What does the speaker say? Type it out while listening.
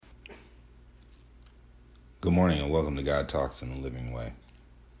Good morning and welcome to God Talks in the Living Way.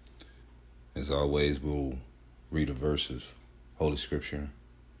 As always, we'll read a verse of Holy Scripture,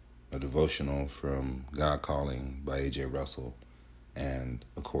 a devotional from God Calling by A.J. Russell, and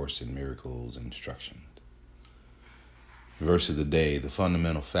A Course in Miracles instruction. Verse of the day: the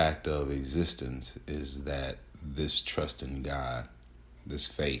fundamental fact of existence is that this trust in God, this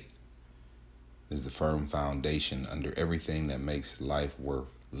faith, is the firm foundation under everything that makes life worth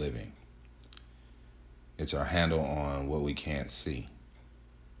living. It's our handle on what we can't see.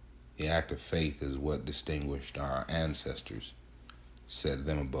 The act of faith is what distinguished our ancestors, set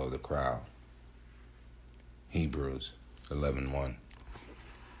them above the crowd. Hebrews 11:1.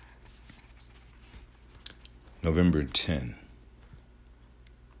 November 10.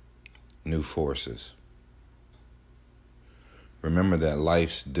 New forces. Remember that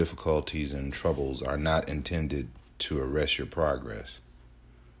life's difficulties and troubles are not intended to arrest your progress,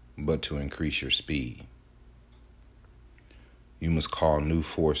 but to increase your speed. You must call new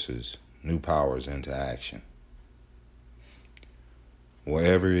forces, new powers into action.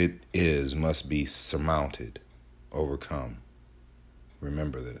 Whatever it is must be surmounted, overcome.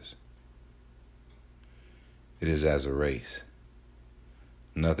 Remember this. It is as a race.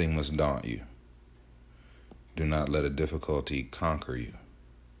 Nothing must daunt you. Do not let a difficulty conquer you.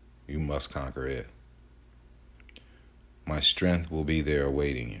 You must conquer it. My strength will be there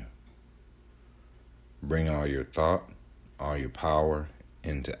awaiting you. Bring all your thought, all your power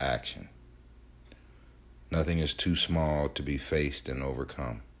into action. Nothing is too small to be faced and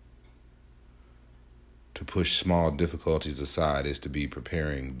overcome. To push small difficulties aside is to be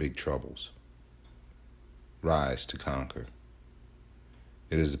preparing big troubles. Rise to conquer.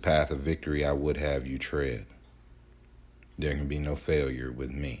 It is the path of victory I would have you tread. There can be no failure with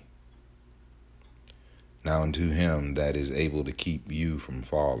me. Now unto him that is able to keep you from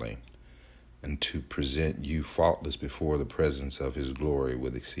falling, and to present you faultless before the presence of his glory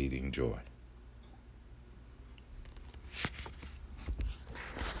with exceeding joy.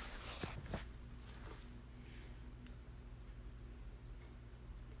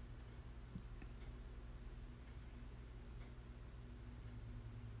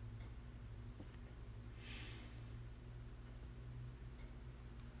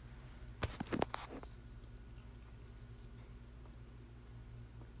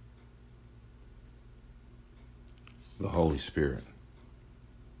 The Holy Spirit.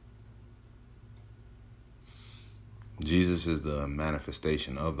 Jesus is the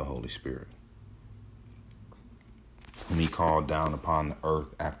manifestation of the Holy Spirit, whom he called down upon the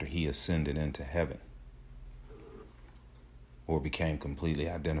earth after he ascended into heaven, or became completely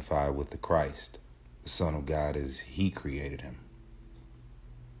identified with the Christ, the Son of God, as he created him.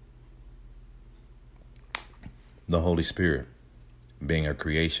 The Holy Spirit, being a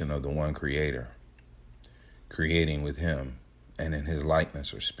creation of the one Creator, creating with him and in his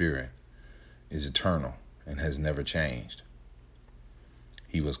likeness or spirit, is eternal and has never changed.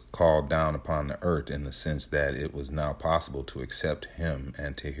 He was called down upon the earth in the sense that it was now possible to accept him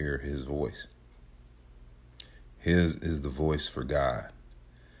and to hear his voice. His is the voice for God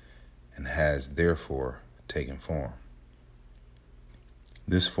and has therefore taken form.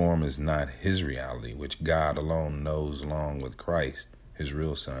 This form is not his reality, which God alone knows, along with Christ, his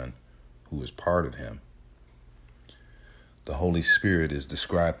real Son, who is part of him. The Holy Spirit is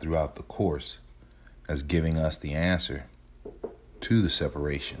described throughout the course as giving us the answer to the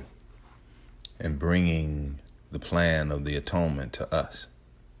separation and bringing the plan of the atonement to us,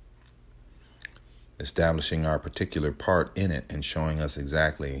 establishing our particular part in it and showing us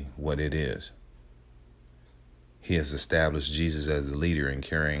exactly what it is. He has established Jesus as the leader in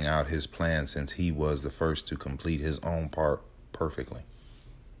carrying out his plan, since he was the first to complete his own part perfectly.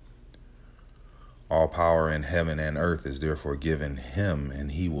 All power in heaven and earth is therefore given him,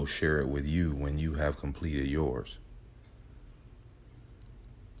 and he will share it with you when you have completed yours.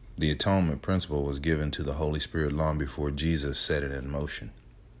 The atonement principle was given to the Holy Spirit long before Jesus set it in motion.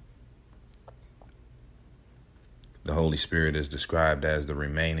 The Holy Spirit is described as the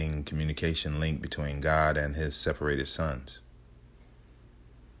remaining communication link between God and his separated sons.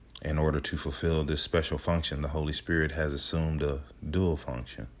 In order to fulfill this special function, the Holy Spirit has assumed a dual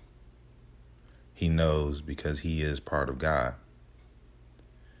function. He knows because he is part of God.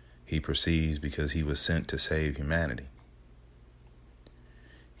 He perceives because he was sent to save humanity.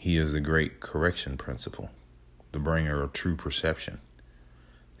 He is the great correction principle, the bringer of true perception,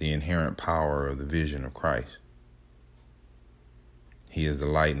 the inherent power of the vision of Christ. He is the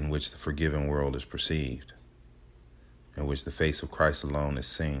light in which the forgiven world is perceived, in which the face of Christ alone is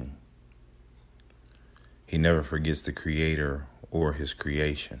seen. He never forgets the Creator or his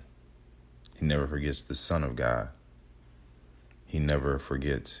creation. He never forgets the Son of God. He never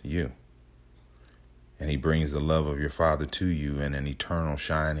forgets you. And he brings the love of your Father to you in an eternal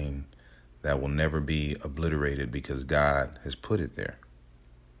shining that will never be obliterated because God has put it there.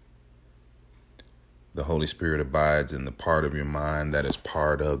 The Holy Spirit abides in the part of your mind that is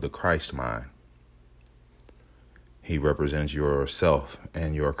part of the Christ mind. He represents yourself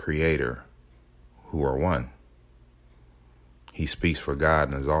and your Creator, who are one. He speaks for God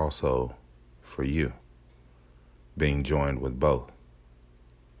and is also for you, being joined with both.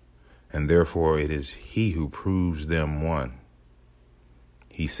 And therefore it is he who proves them one.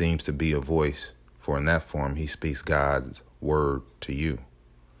 He seems to be a voice, for in that form he speaks God's word to you.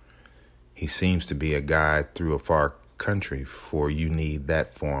 He seems to be a guide through a far country, for you need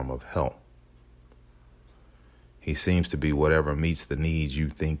that form of help. He seems to be whatever meets the needs you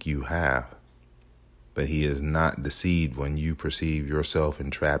think you have, but he is not deceived when you perceive yourself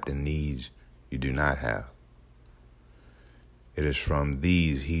entrapped in needs you do not have. It is from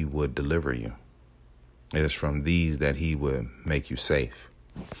these he would deliver you. It is from these that he would make you safe.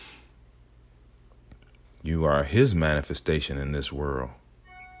 You are his manifestation in this world.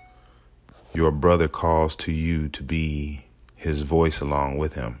 Your brother calls to you to be his voice along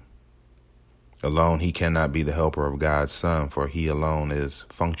with him. Alone he cannot be the helper of God's Son, for he alone is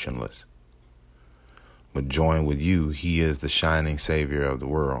functionless. But joined with you, he is the shining Savior of the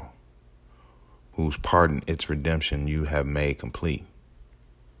world, whose part in its redemption you have made complete.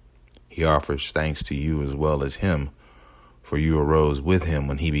 He offers thanks to you as well as him, for you arose with him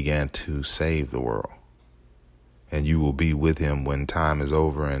when he began to save the world. And you will be with him when time is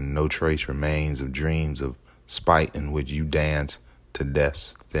over and no trace remains of dreams of spite in which you dance to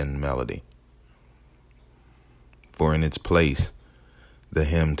death's thin melody. For in its place, the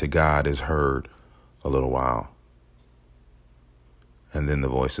hymn to God is heard a little while, and then the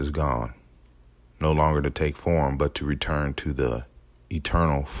voice is gone, no longer to take form, but to return to the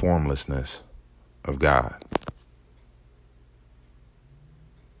eternal formlessness of God.